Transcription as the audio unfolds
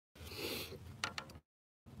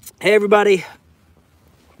Hey everybody,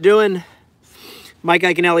 doing Mike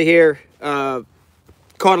Iaconelli here. Caught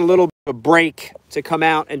a little bit of a break to come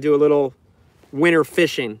out and do a little winter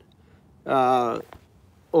fishing on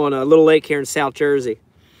a little lake here in South Jersey.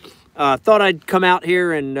 Thought I'd come out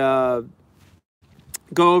here and go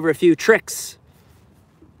over a few tricks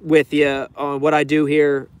with you on what I do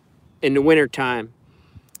here in the winter time.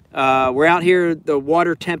 We're out here, the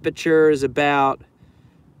water temperature is about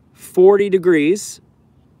 40 degrees.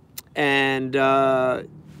 And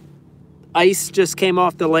ice just came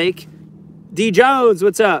off the lake. D. Jones,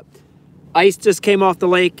 what's up? Ice just came off the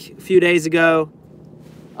lake a few days ago.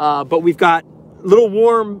 But we've got little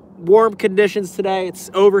warm conditions today. It's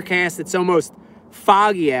overcast. It's almost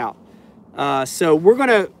foggy out. So we're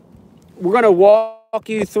gonna walk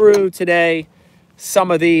you through today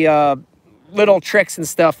some of the little tricks and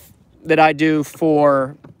stuff that I do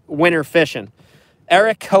for winter fishing.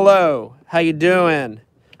 Eric, hello. How you doing?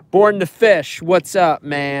 Born to Fish, what's up,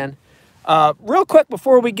 man? Real quick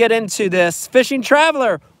before we get into this, Fishing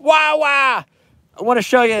Traveler, wow. I want to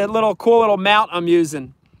show you a cool little mount I'm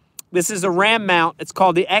using. This is a ram mount. It's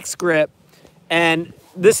called the X Grip, and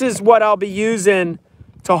this is what I'll be using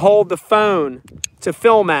to hold the phone to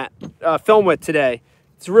film with today.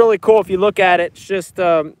 It's really cool. If you look at it, it's just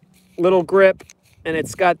a little grip, and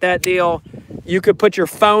it's got that deal. You could put your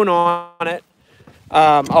phone on it.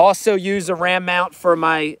 I also use a ram mount for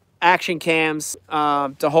my action cams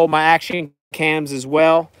to hold my action cams as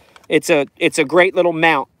well. It's a great little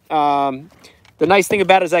mount. The nice thing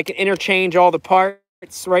about it is I can interchange all the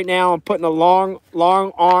parts. Right now I'm putting a long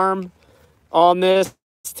arm on this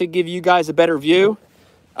to give you guys a better view.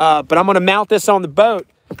 But I'm going to mount this on the boat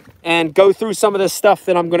and go through some of the stuff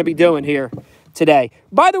that I'm going to be doing here today.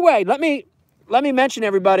 By the way, let me mention,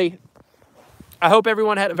 everybody, I hope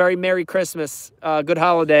everyone had a very Merry Christmas, good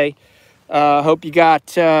holiday. Hope you got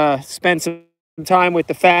spend some time with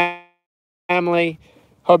the family.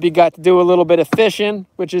 Hope you got to do a little bit of fishing,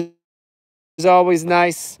 which is always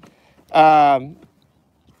nice. And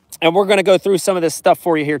we're going to go through some of this stuff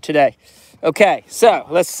for you here today. Okay, so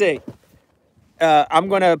let's see. I'm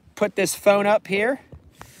going to put this phone up here.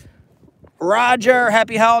 Roger,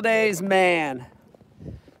 happy holidays, man.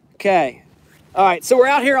 Okay. All right, so we're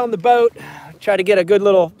out here on the boat. Try to get a good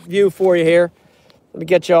little view for you here. Let me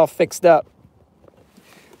get you all fixed up.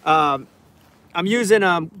 I'm going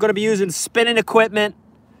to be using spinning equipment.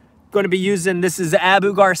 Going to be using, this is the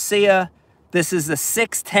Abu Garcia. This is the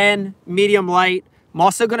 610 medium light. I'm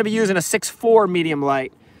also going to be using a 6.4 medium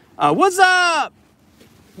light. What's up?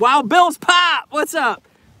 Wild Bill's Pop, what's up?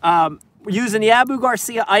 We're using the Abu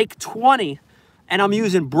Garcia Ike 20, and I'm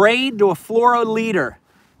using braid to a fluoro leader.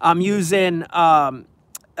 I'm using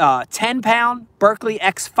 10-pound Berkley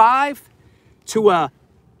X5 to a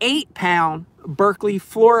 8-pound Berkley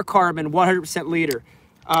fluorocarbon 100% leader.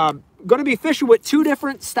 Going to be fishing with two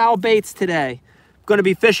different style baits today. Going to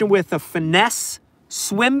be fishing with a finesse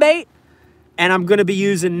swim bait, and I'm going to be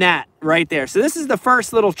using that right there. So this is the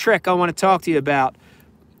first little trick I want to talk to you about.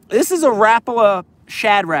 This is a Rapala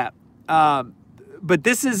Shad Rap, but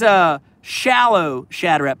this is a shallow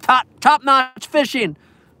Shad Rap. Top-notch fishing.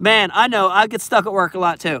 Man, I know, I get stuck at work a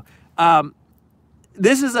lot too.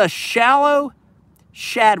 This is a shallow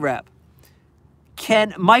Shad Rap.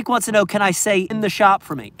 Mike wants to know, can I say in the shop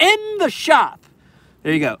for me? In the shop.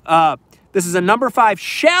 There you go. This is a number 5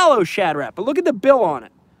 shallow Shad Rap, but look at the bill on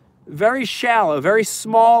it. Very shallow, very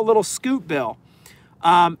small little scoop bill.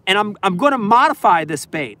 And I'm going to modify this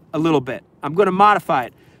bait a little bit. I'm going to modify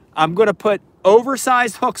it. I'm going to put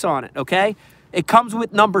oversized hooks on it, okay? It comes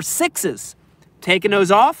with number 6s. Taking those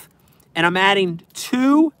off, and I'm adding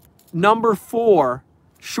 2 number 4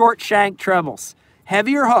 short shank trebles.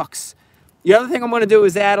 Heavier hooks. The other thing I'm going to do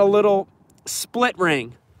is add a little split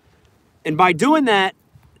ring. And by doing that,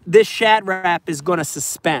 this Shad Rap is going to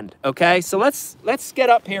suspend, okay? So let's get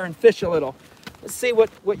up here and fish a little. Let's see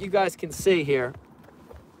what you guys can see here.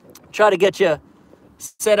 Try to get you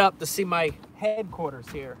set up to see my headquarters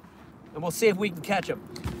here. And we'll see if we can catch them.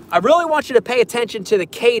 I really want you to pay attention to the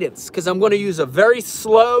cadence because I'm going to use a very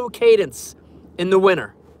slow cadence in the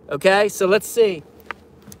winter. Okay, so let's see.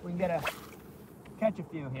 We can catch a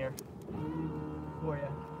few here for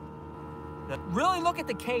you. Really look at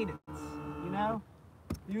the cadence, you know?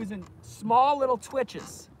 Using small little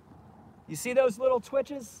twitches. You see those little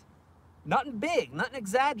twitches? Nothing big, nothing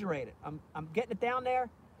exaggerated. I'm getting it down there.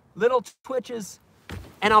 Little twitches.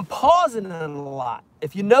 And I'm pausing it a lot.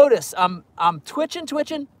 If you notice, I'm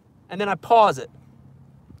twitching, and then I pause it.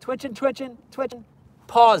 Twitching,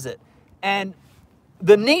 pause it. And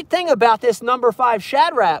the neat thing about this number 5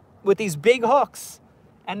 Shad Rap with these big hooks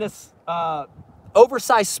and this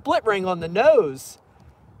oversized split ring on the nose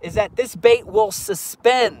is that this bait will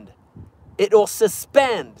suspend. It will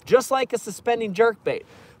suspend, just like a suspending jerk bait.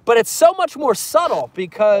 But it's so much more subtle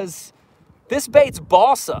because this bait's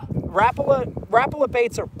balsa. Rapala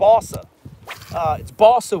baits are balsa. It's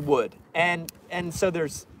balsa wood. And so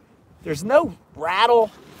there's no rattle.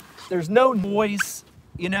 There's no noise,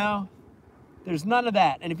 you know. There's none of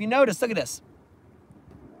that. And if you notice, look at this.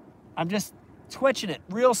 I'm just twitching it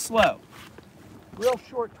real slow. Real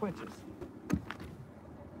short twitches.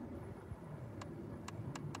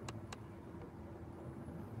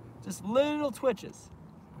 Just little twitches.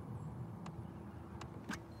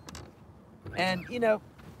 And, you know,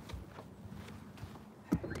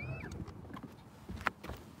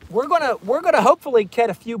 we're gonna hopefully get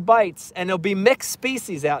a few bites, and there'll be mixed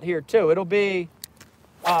species out here too. It'll be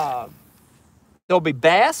there'll be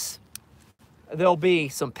bass, there'll be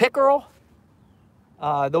some pickerel,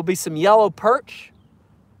 there'll be some yellow perch,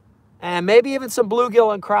 and maybe even some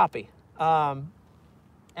bluegill and crappie.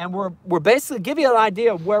 And we're basically give you an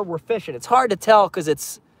idea of where we're fishing. It's hard to tell because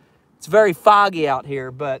it's very foggy out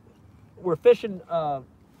here, but we're fishing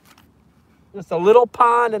just a little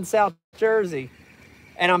pond in South Jersey,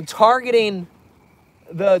 and I'm targeting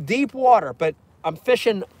the deep water, but I'm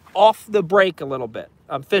fishing off the break a little bit.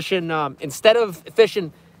 I'm fishing instead of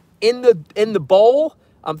fishing in the bowl,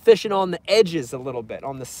 I'm fishing on the edges a little bit,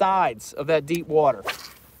 on the sides of that deep water.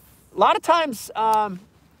 A lot of times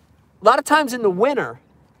in the winter,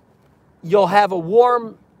 you'll have a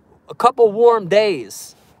couple warm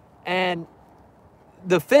days, and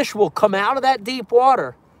the fish will come out of that deep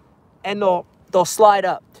water and they'll slide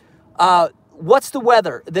up. What's the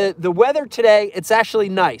weather? The weather today, it's actually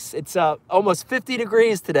nice. It's almost 50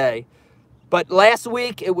 degrees today, but last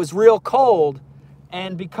week it was real cold,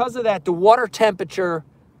 and because of that, the water temperature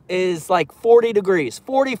is like 40 degrees,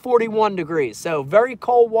 40, 41 degrees. So very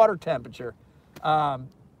cold water temperature. And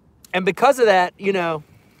because of that, you know,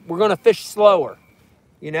 we're going to fish slower.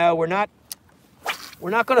 You know, we're not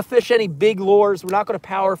going to fish any big lures. We're not going to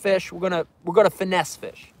power fish. We're going to finesse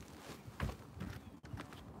fish.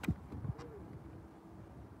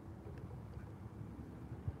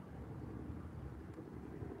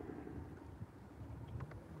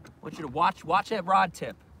 I want you to watch that rod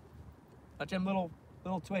tip. Watch them little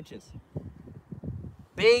twitches.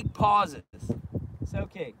 Big pauses. It's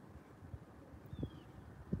okay.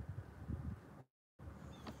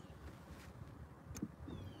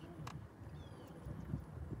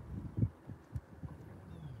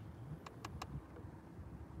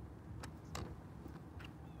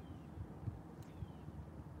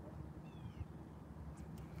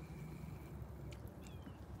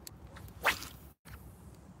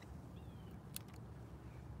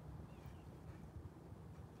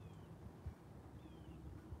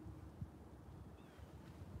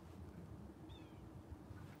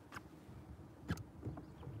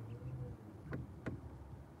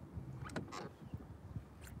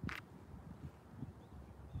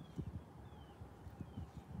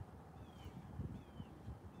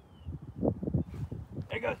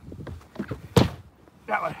 There you go.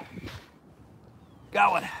 Got one.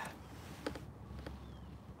 Got one.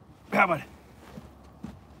 Got one.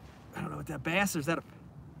 I don't know what that bass is. That a...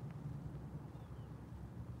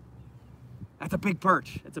 That's a big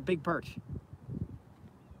perch. That's a big perch.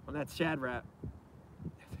 On that Shad Rap.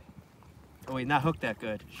 Oh, he's not hooked that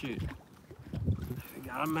good. Shoot.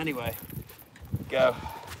 Got him anyway. Go.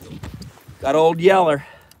 Got old Yeller.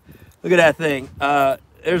 Look at that thing.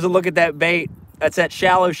 There's a look at that bait. That's that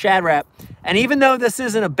shallow Shad Rap. And even though this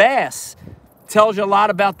isn't a bass, it tells you a lot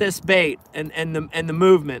about this bait and the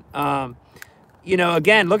movement. You know,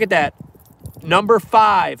 again, look at that. Number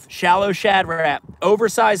 5, shallow Shad Rap.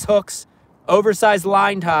 Oversized hooks, oversized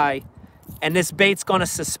line tie, and this bait's gonna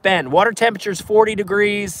suspend. Water temperature's 40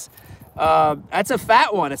 degrees. That's a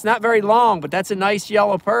fat one. It's not very long, but that's a nice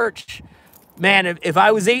yellow perch. Man, if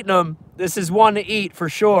I was eating them, this is one to eat for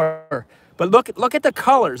sure. But look at the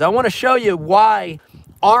colors. I want to show you why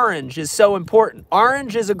orange is so important.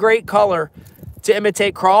 Orange is a great color to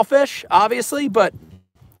imitate crawfish, obviously, but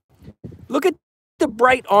look at the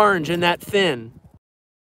bright orange in that fin.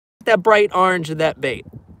 That bright orange in that bait.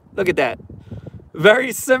 Look at that.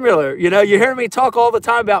 Very similar. You know, you hear me talk all the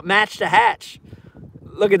time about match to hatch.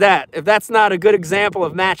 Look at that. If that's not a good example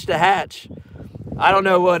of match to hatch, I don't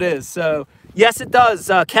know what is. So, yes, it does.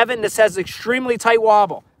 Kevin, this has extremely tight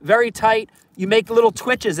wobble. Very tight. You make little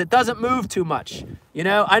twitches. It doesn't move too much. You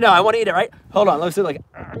know, I know. I want to eat it, right? Hold on. Let's do like...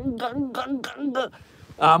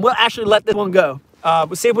 we'll actually let this one go.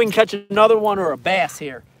 We'll see if we can catch another one or a bass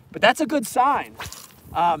here. But that's a good sign.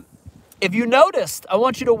 if you noticed, I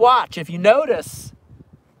want you to watch. If you notice,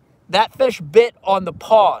 that fish bit on the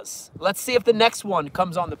paws. Let's see if the next one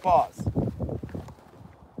comes on the paws.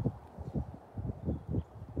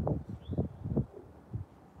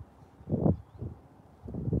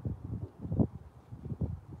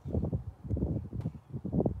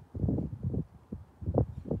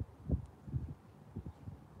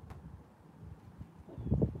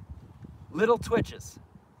 Little twitches,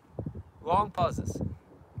 long pauses.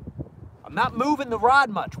 I'm not moving the rod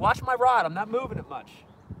much. Watch my rod, I'm not moving it much.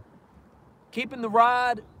 Keeping the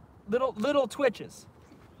rod, little twitches.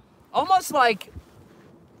 Almost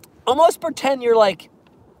pretend you're like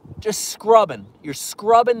just scrubbing. You're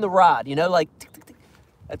scrubbing the rod, you know, like tick, tick, tick.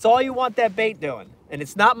 That's all you want that bait doing. And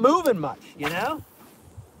it's not moving much, you know?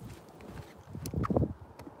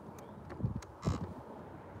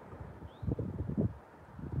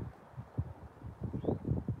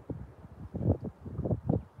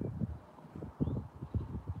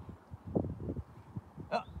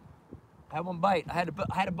 I had one bite. I had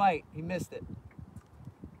a bite. He missed it.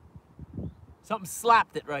 Something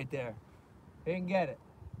slapped it right there. He didn't get it.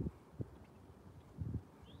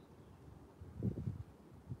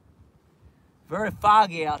 Very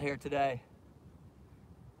foggy out here today.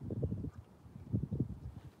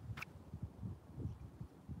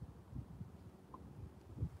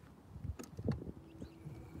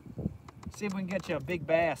 See if we can get you a big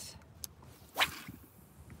bass.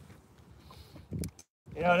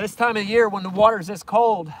 You know, this time of year when the water's this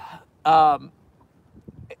cold,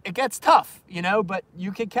 it gets tough, you know, but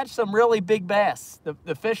you can catch some really big bass.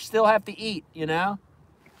 The fish still have to eat, you know.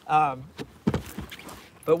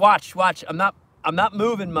 But watch, I'm not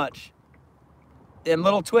moving much. Them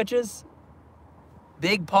little twitches,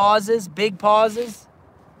 big pauses,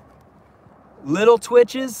 little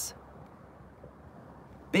twitches,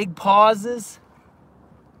 big pauses.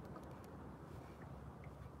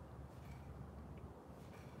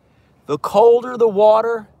 The colder the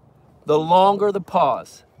water, the longer the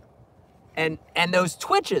pause. And those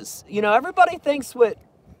twitches, you know, everybody thinks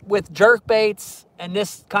with jerk baits and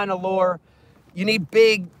this kind of lure, you need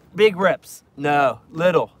big rips. No,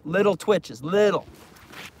 little twitches, little.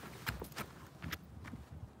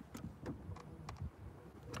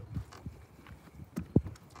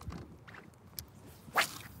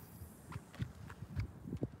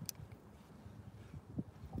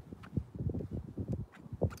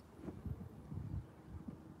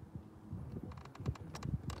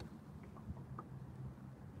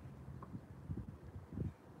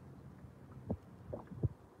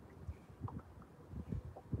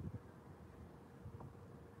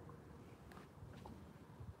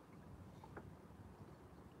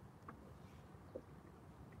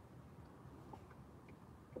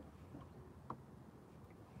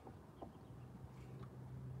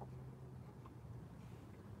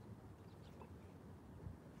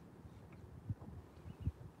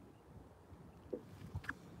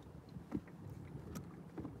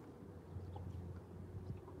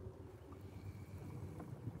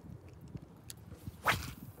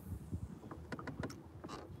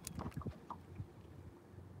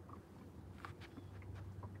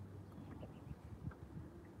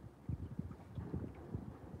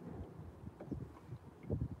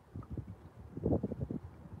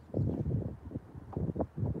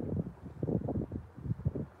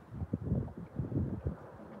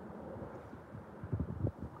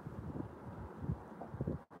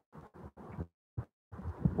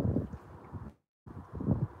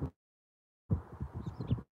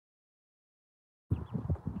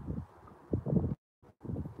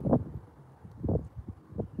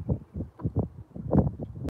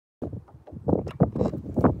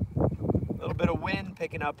 Bit of wind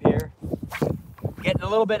picking up here. Getting a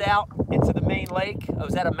little bit out into the main lake. I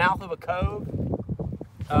was at a mouth of a cove.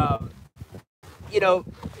 You know,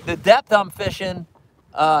 the depth I'm fishing,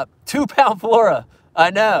 2 pound flora.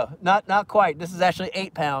 I know, not quite. This is actually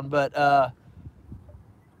 8 pound, but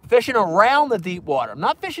fishing around the deep water. I'm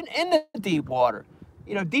not fishing in the deep water.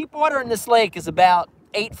 You know, deep water in this lake is about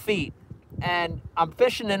 8 feet, and I'm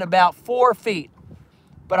fishing in about 4 feet.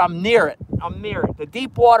 But I'm near it. The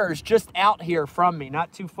deep water is just out here from me,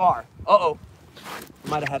 not too far. Uh-oh.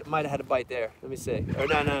 Might have had a bite there. Let me see. Or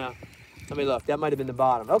no. Let me look. That might have been the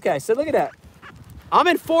bottom. Okay, so look at that. I'm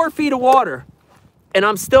in 4 feet of water, and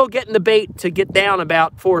I'm still getting the bait to get down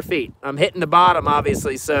about 4 feet. I'm hitting the bottom,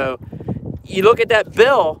 obviously. So you look at that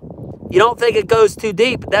bill, you don't think it goes too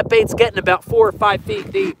deep, but that bait's getting about 4 or 5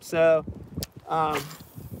 feet deep. So,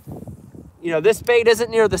 you know, this bait isn't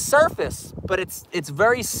near the surface, but it's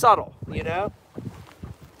very subtle, you know?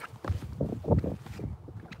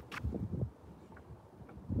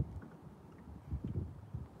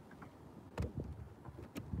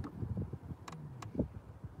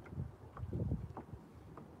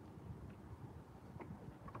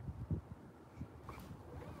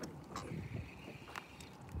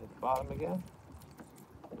 bottom again.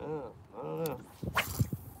 Oh, I don't know.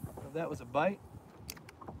 If that was a bite,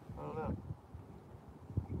 I don't know.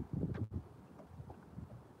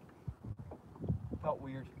 Felt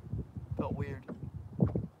weird. Felt weird.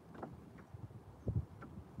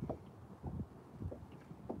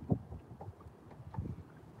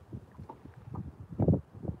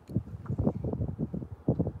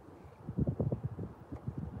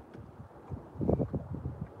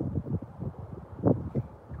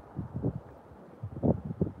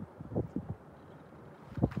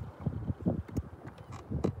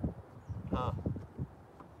 Huh.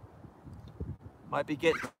 Might be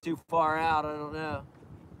getting too far out, I don't know.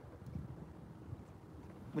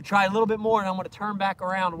 I'm gonna try a little bit more and I'm gonna turn back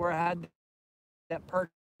around where I had that perch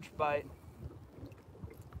bite.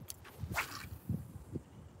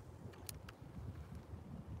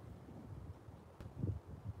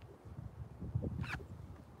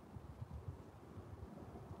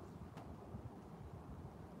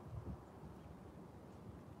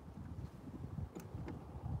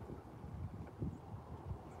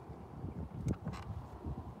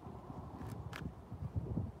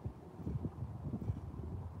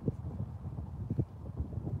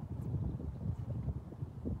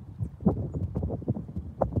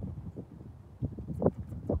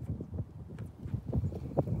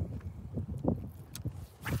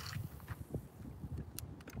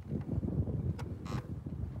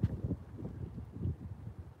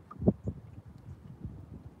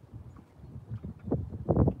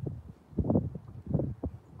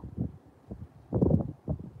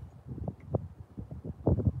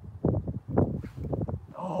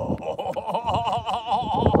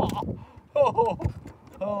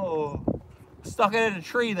 Oh, stuck it in a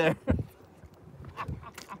tree there.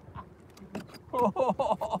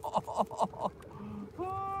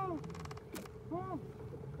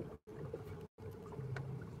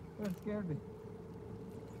 That scared me.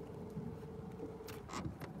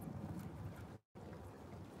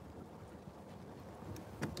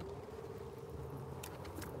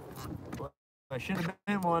 I should have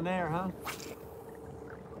been one there, huh?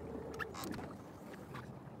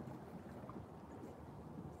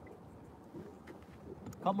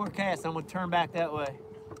 Couple more casts, I'm gonna turn back that way.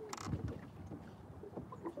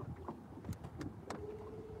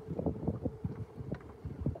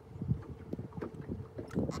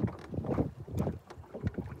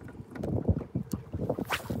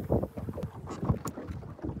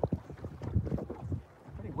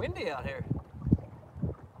 Pretty windy out here.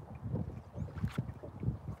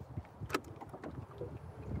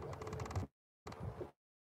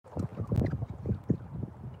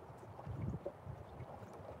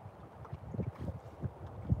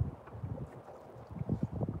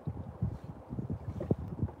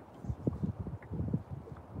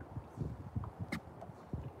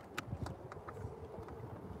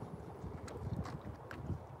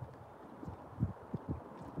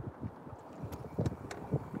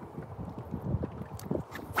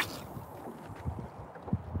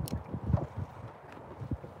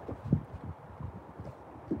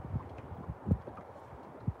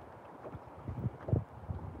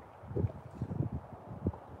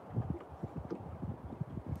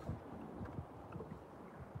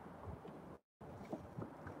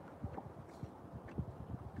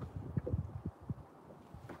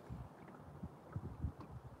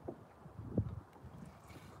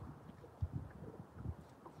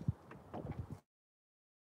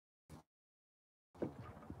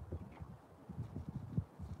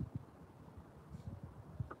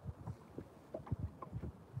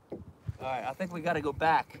 All right, I think we got to go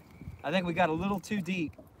back. I think we got a little too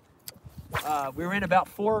deep. We were in about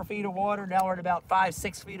 4 feet of water. Now we're at about 5,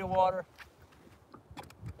 6 feet of water.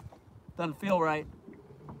 Doesn't feel right.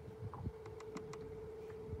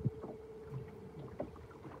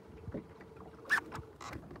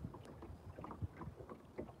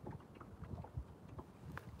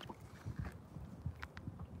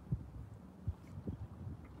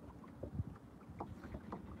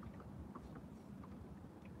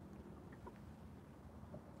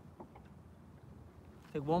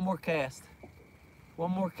 Take one more cast.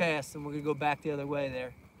 One more cast and we're gonna go back the other way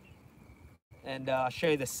there. And I'll show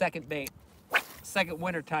you the second bait. Second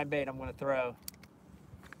wintertime bait I'm gonna throw.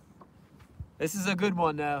 This is a good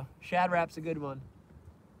one though. Shad Rap's a good one.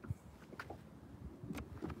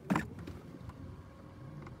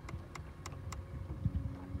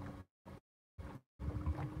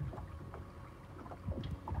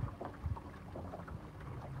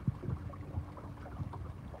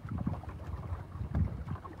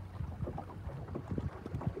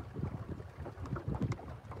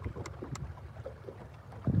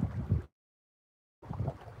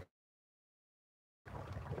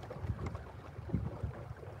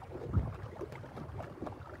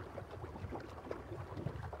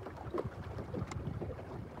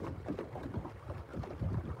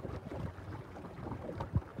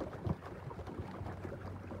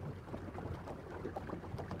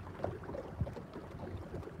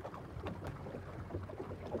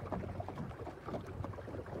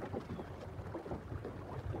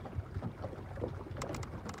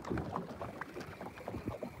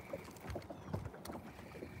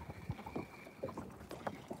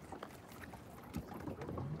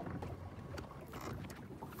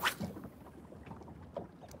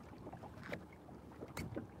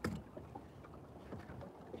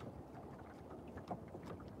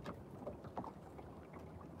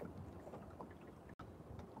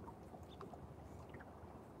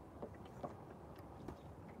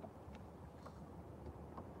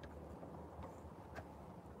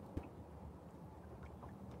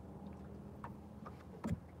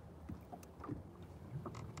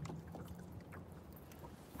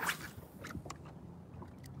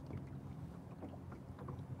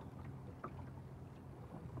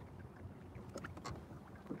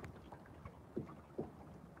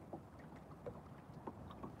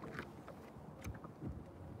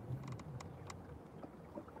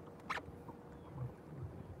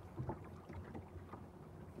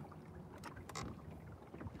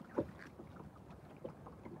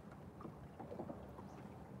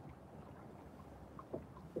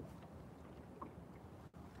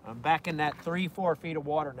 I'm back in that 3-4 feet of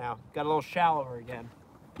water now. Got a little shallower again.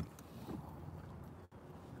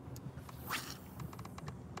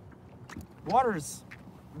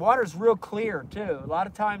 Water's real clear too. A lot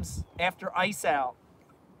of times after ice out,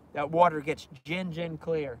 that water gets gin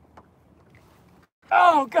clear.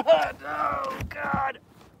 Oh God! Oh God!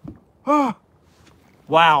 Oh.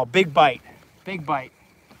 Wow, big bite. Big bite.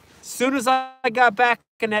 As soon as I got back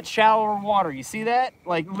in that shallower water, you see that?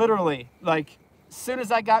 Like literally, like as soon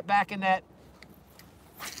as I got back in that,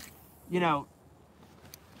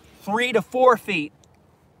 3 to 4 feet,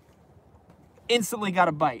 instantly got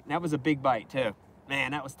a bite. And that was a big bite too.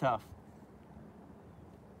 Man, that was tough.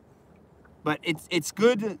 But it's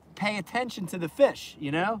good to pay attention to the fish,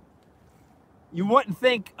 You wouldn't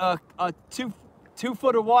think a 2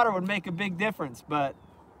 foot of water would make a big difference, but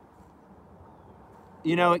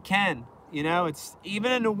it can. It's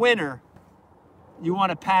even in the winter, you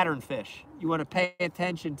want to pattern fish. You want to pay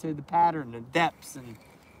attention to the pattern and depths and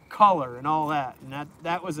color and all that. And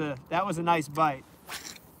that was a nice bite.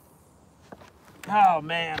 Oh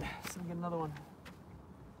man, let's get another one.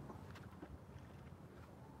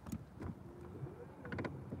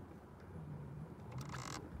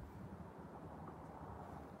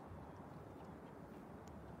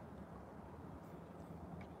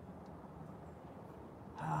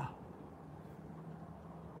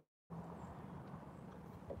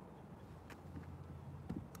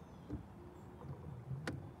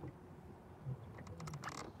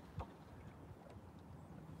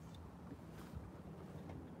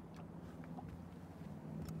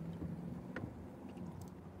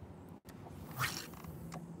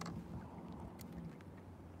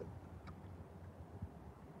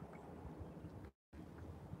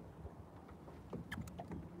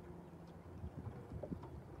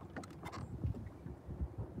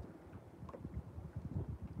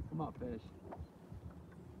 Come on, fish.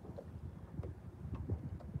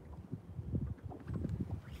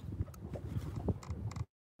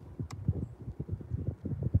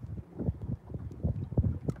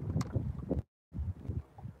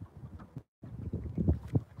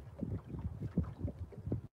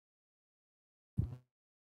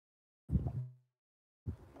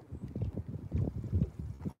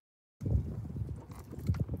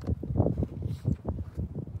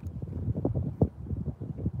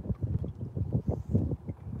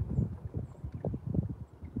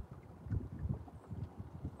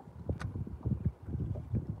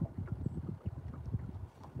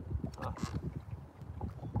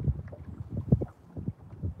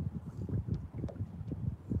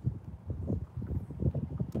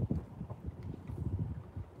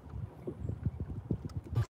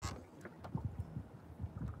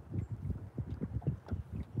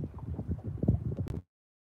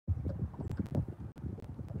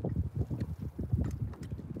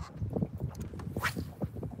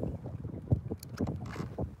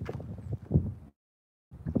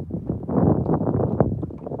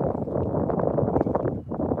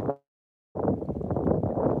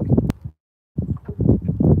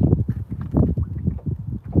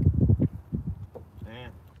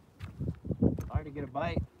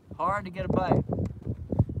 Hard to get a bite.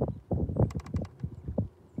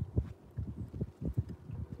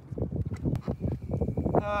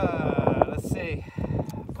 Let's see.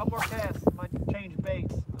 A couple more casts. Might change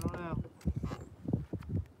baits. I don't know.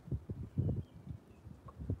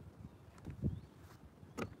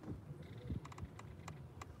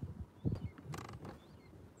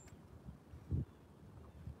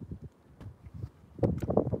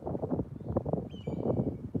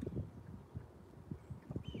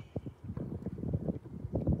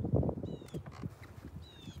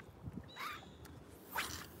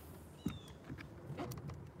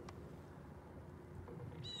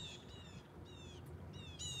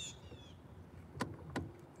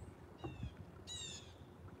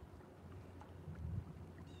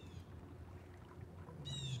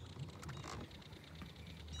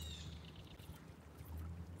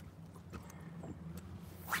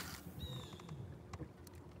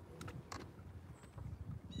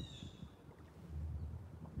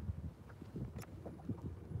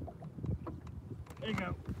 There you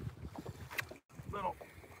go. Little.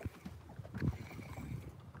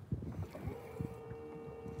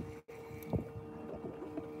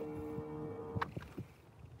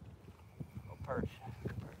 Little perch.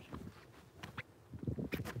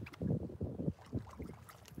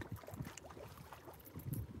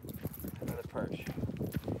 Another perch.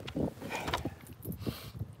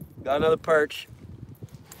 Got another perch.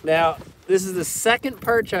 Now, this is the second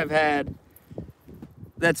perch I've had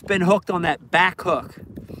that's been hooked on that back hook,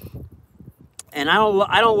 and I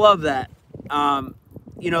don't love that.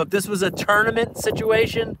 you know, if this was a tournament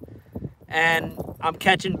situation and I'm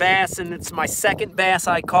catching bass and it's my second bass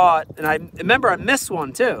I caught, and I remember I missed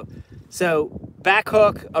one too. So back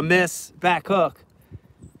hook, a miss, back hook.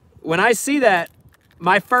 When I see that,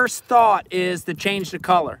 my first thought is to change the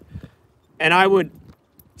color. And I would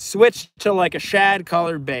switch to like a shad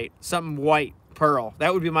colored bait, something white, pearl.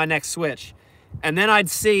 That would be my next switch. And then I'd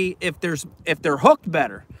see if they're hooked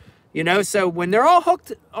better. You know, so when they're all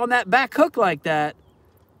hooked on that back hook like that,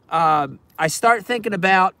 I start thinking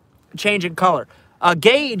about changing color.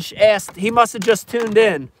 Gage asked, he must have just tuned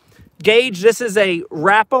in. Gage, this is a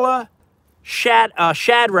Rapala shad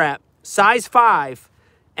wrap, size 5,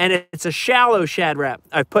 and it's a shallow shad wrap.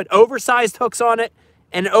 I put oversized hooks on it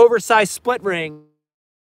and an oversized split ring.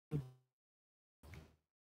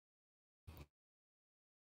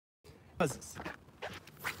 What's this?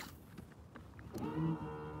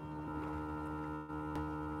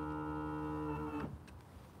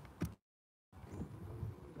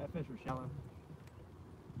 That fish was shallow.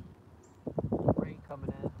 Rain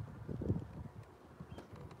coming in.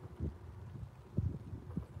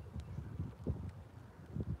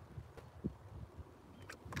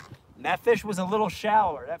 And that fish was a little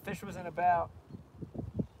shallower. That fish was in about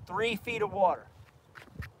 3 feet of water.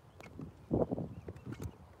 A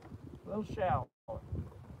little shallow.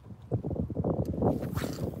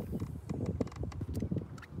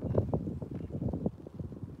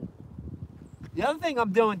 The other thing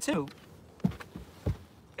I'm doing too,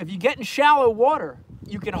 if you get in shallow water,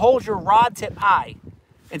 you can hold your rod tip high.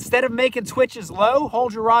 Instead of making twitches low,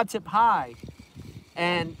 hold your rod tip high.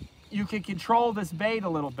 And you can control this bait a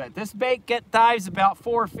little bit. This bait dives about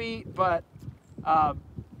 4 feet, but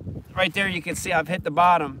right there you can see I've hit the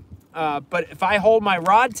bottom. But if I hold my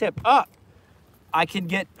rod tip up, I can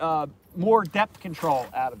get more depth control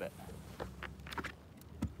out of it.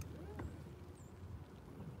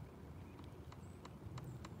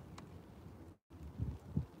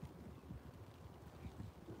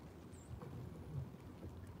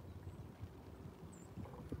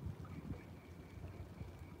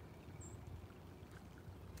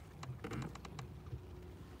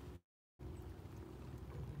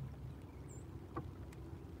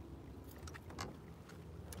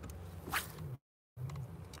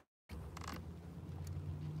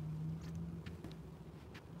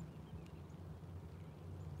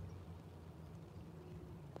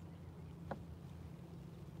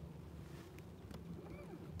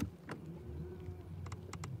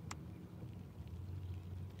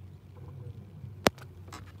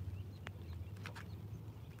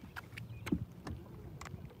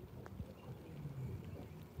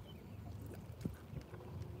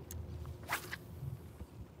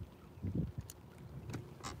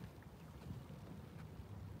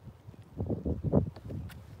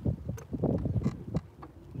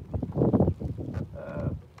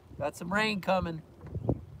 Got some rain coming.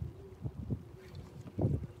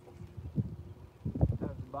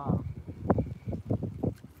 That's the bottom.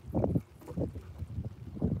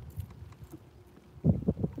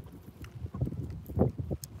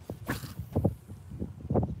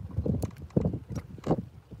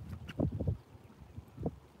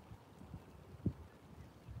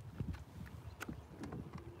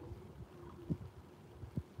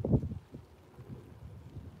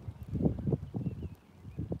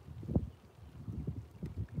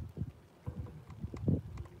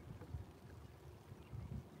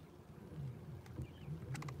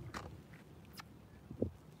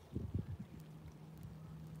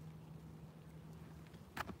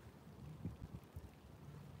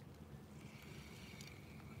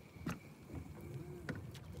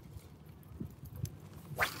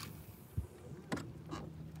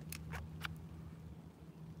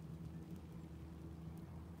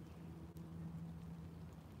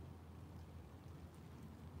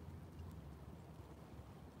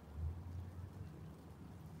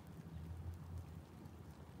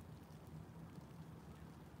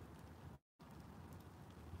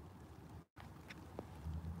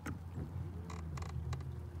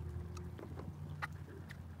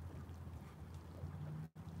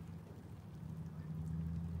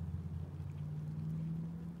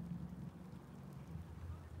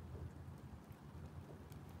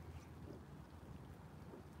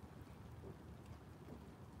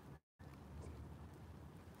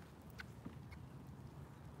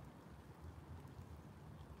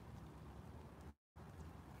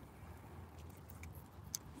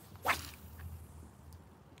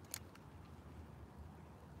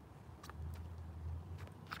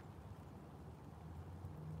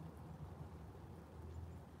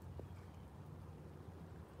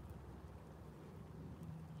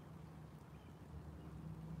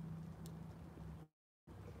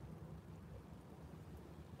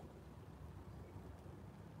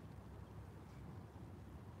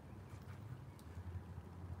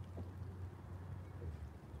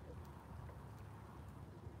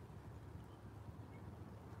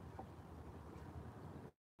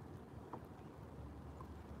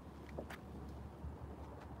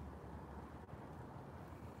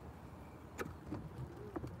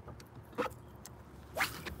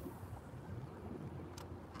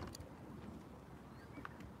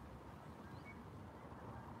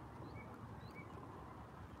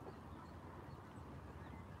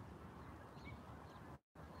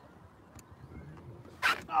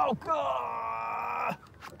 Oh, God.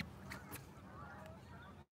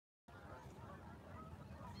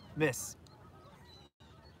 Miss.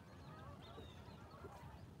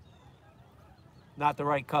 Not the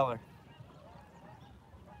right color.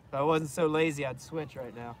 If I wasn't so lazy, I'd switch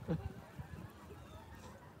right now.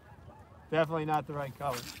 Definitely not the right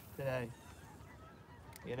color today.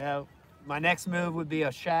 You know, my next move would be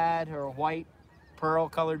a shad or a white pearl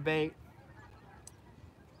colored bait.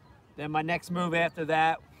 Then my next move after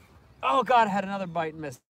that, oh God, I had another bite and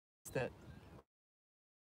missed it.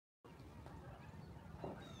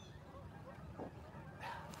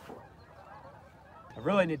 I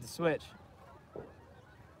really need to switch. Let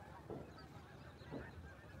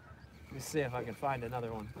me see if I can find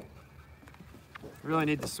another one. I really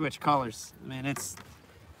need to switch colors. I mean, it's...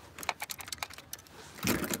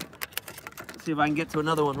 See if I can get to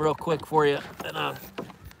another one real quick for you and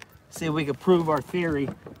see if we can prove our theory.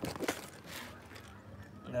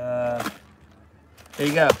 There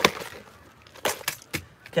you go.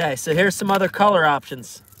 Okay, so here's some other color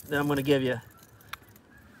options that I'm gonna give you.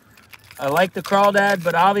 I like the crawdad,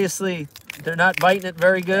 but obviously they're not biting it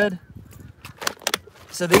very good.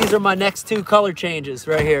 So these are my next two color changes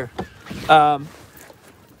right here. I'm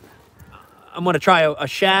gonna try a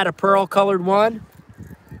shad, a pearl colored one.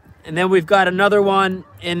 And then we've got another one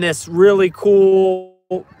in this really cool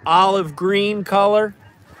olive green color.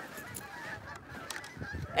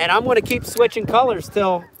 And I'm gonna keep switching colors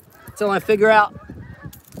till I figure out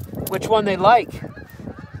which one they like.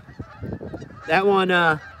 That one,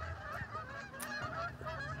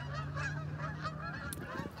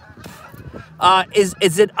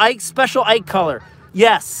 is it Ike, special Ike color?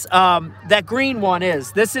 Yes, that green one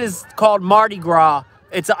is. This is called Mardi Gras.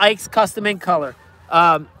 It's an Ike's custom ink color.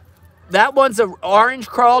 That one's an orange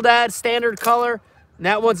crawdad, standard color. And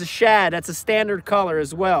that one's a shad. That's a standard color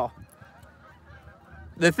as well.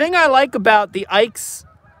 The thing I like about the Ike's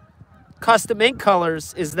custom ink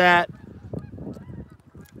colors is that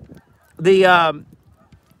the, uh-oh.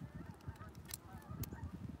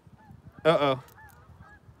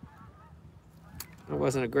 That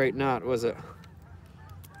wasn't a great knot, was it?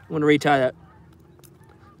 I'm going to retie that.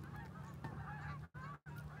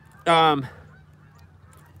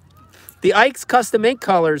 The Ike's custom ink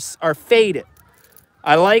colors are faded.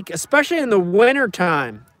 I like, especially in the winter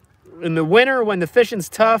time. In the winter when the fishing's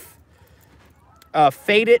tough,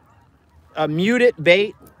 faded, muted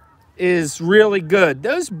bait is really good.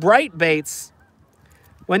 Those bright baits,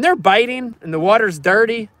 when they're biting and the water's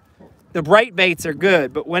dirty, the bright baits are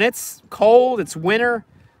good. But when it's cold, it's winter,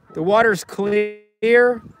 the water's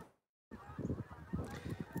clear,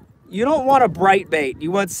 you don't want a bright bait.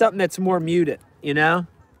 You want something that's more muted, you know?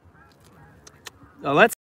 So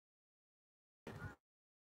let's...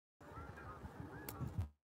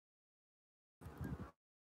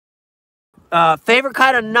 favorite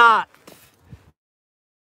kind of knot.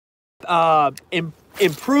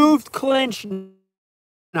 Improved clinch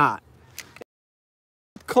knot.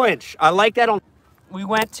 Clinch. I like that on... We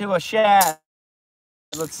went to a shad.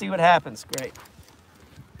 Let's see what happens. Great.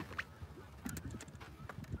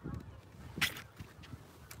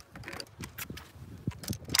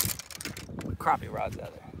 Crappie rods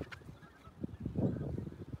out there.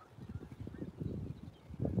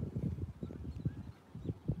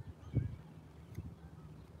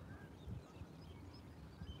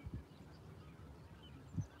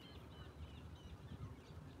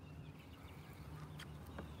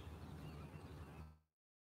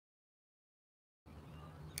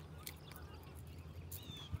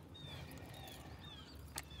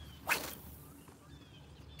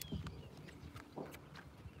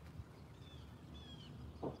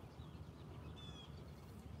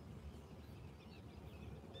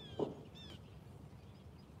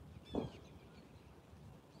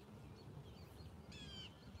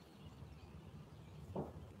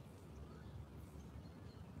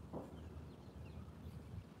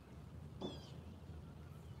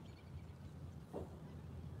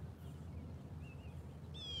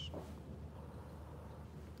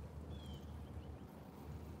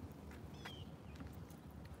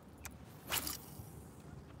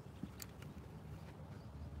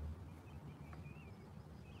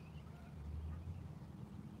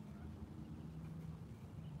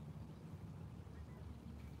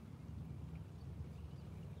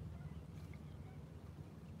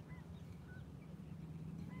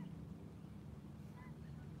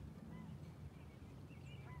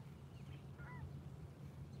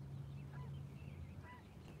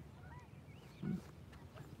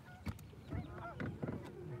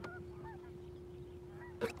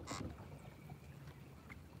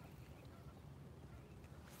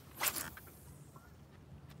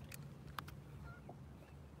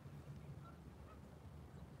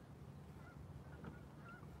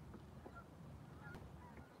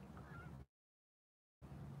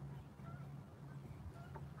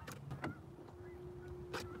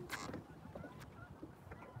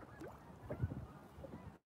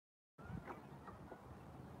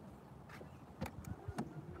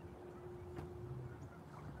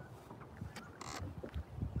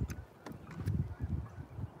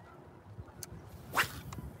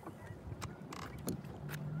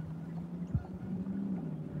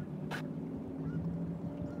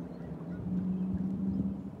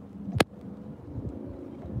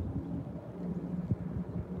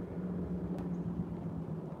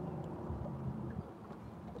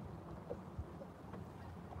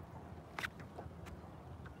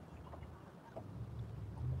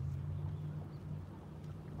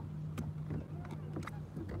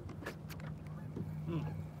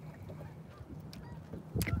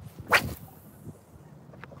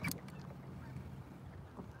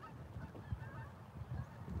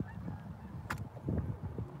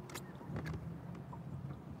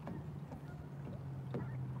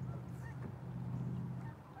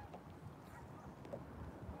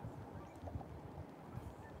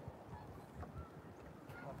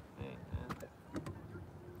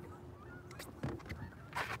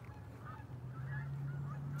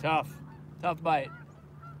 Tough bite.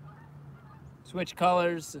 Switch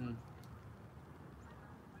colors and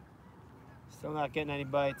still not getting any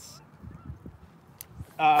bites.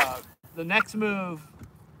 The next move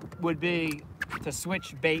would be to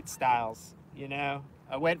switch bait styles, you know?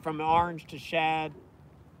 I went from orange to shad.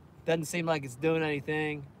 Doesn't seem like it's doing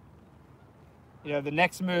anything. You know, the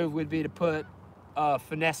next move would be to put a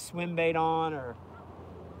finesse swim bait on or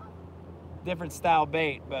different style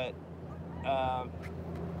bait, but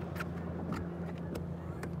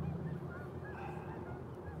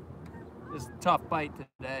it's a tough bite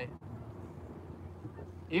today.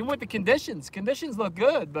 Even with the conditions look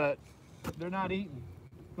good, but they're not eating,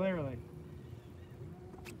 clearly.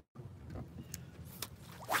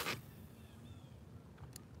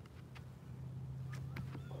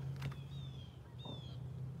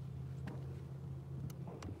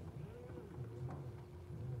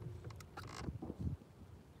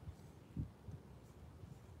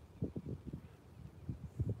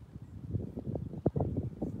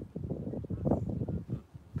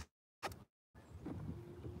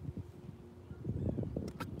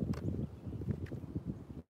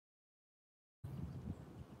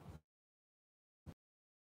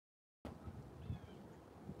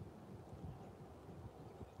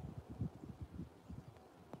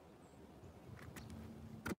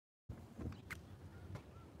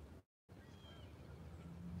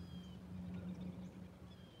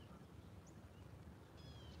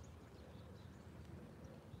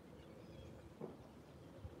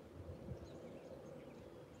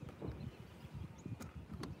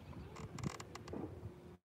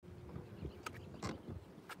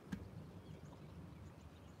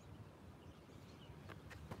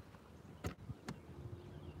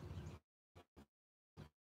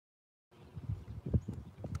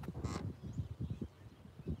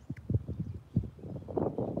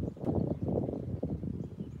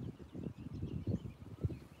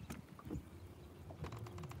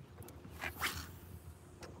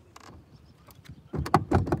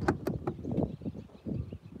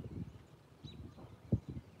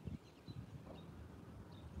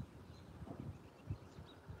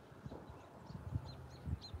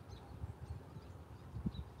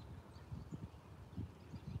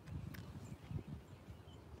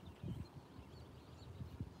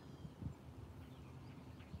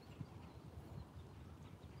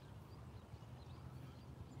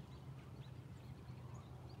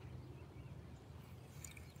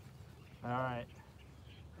 All right.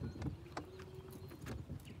 I'm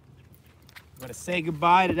gonna say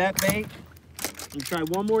goodbye to that bait and try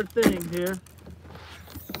one more thing here,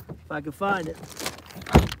 if I can find it.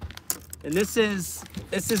 And this is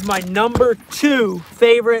my number 2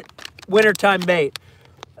 favorite wintertime bait,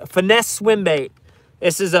 a finesse swim bait.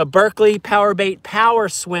 This is a Berkley Power Bait Power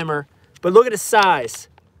Swimmer, but look at the size,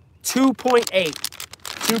 2.8.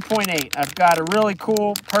 2.8. I've got a really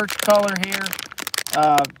cool perch color here.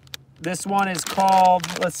 This one is called,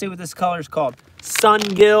 let's see what this color is called,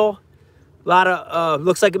 Sungill. A lot of,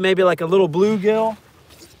 looks like it may be like a little bluegill.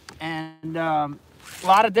 And a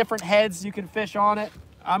lot of different heads you can fish on it.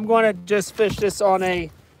 I'm going to just fish this on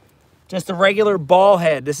just a regular ball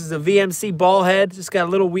head. This is a VMC ball head. Just got a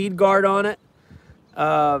little weed guard on it.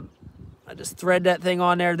 I just thread that thing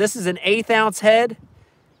on there. This is an 1/8 ounce head.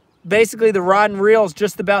 Basically, the rod and reel is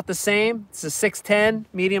just about the same. It's a 610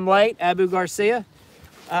 medium light, Abu Garcia.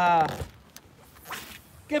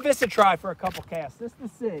 Give this a try for a couple casts, just to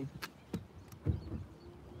see.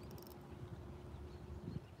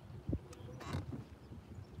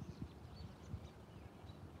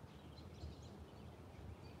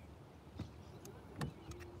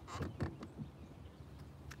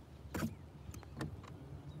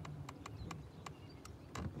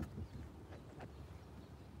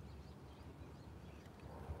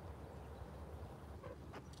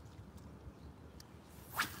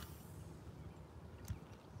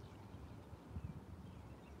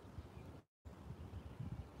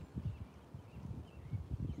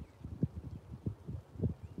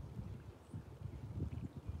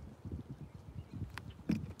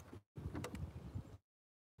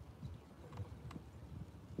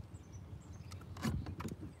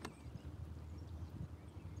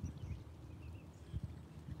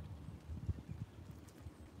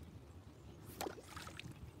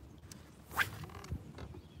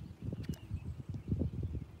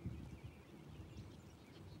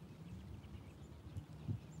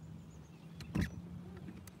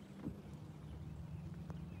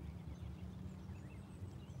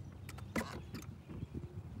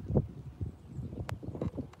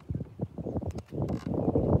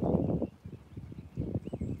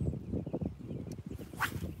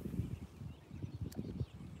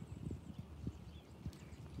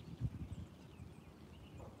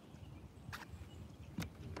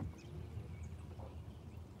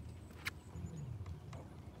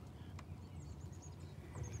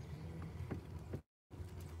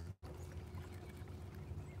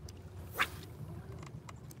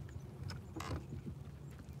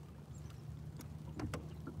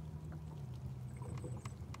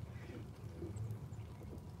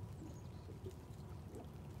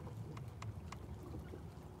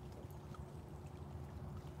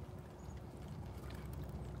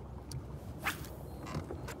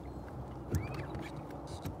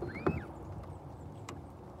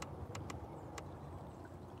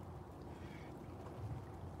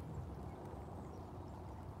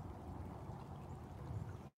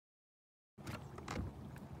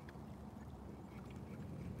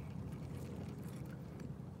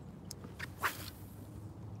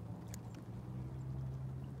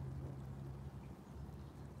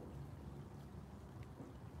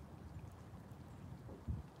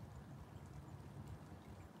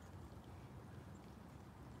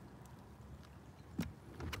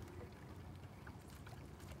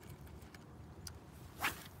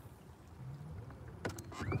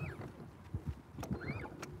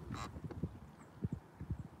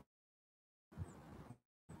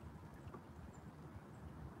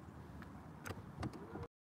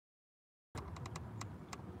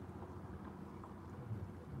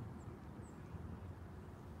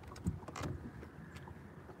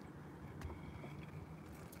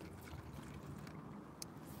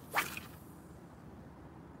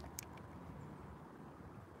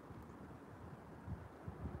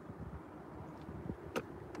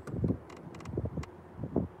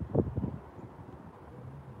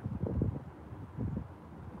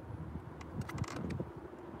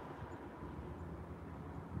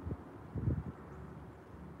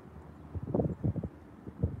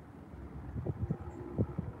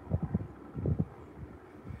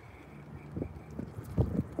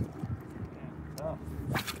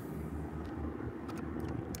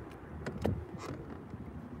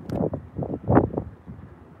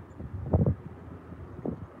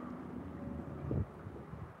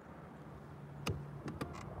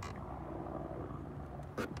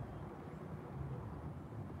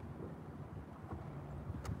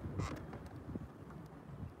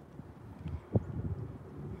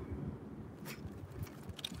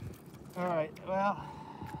 All right, well,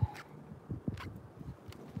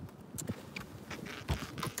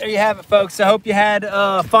 there you have it, folks. I hope you had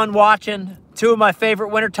fun watching two of my favorite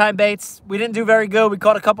wintertime baits. We didn't do very good. We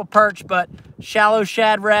caught a couple perch, but shallow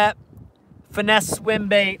shad rat, finesse swim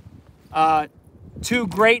bait, two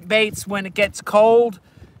great baits when it gets cold.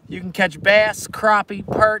 You can catch bass, crappie,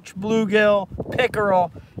 perch, bluegill,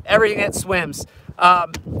 pickerel, everything that swims.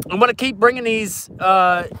 I'm going to keep bringing these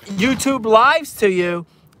YouTube lives to you.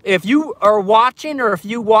 If you are watching, or if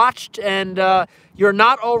you watched and you're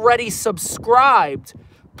not already subscribed,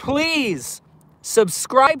 please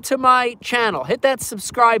subscribe to my channel. Hit that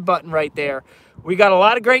subscribe button right there. We got a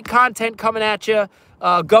lot of great content coming at you.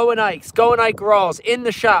 Going Ikes, Going Ike Raws, in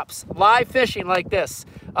the shops, live fishing like this.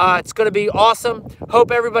 It's going to be awesome. Hope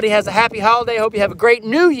everybody has a happy holiday. Hope you have a great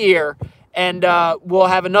new year. And we'll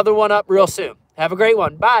have another one up real soon. Have a great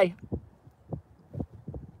one. Bye.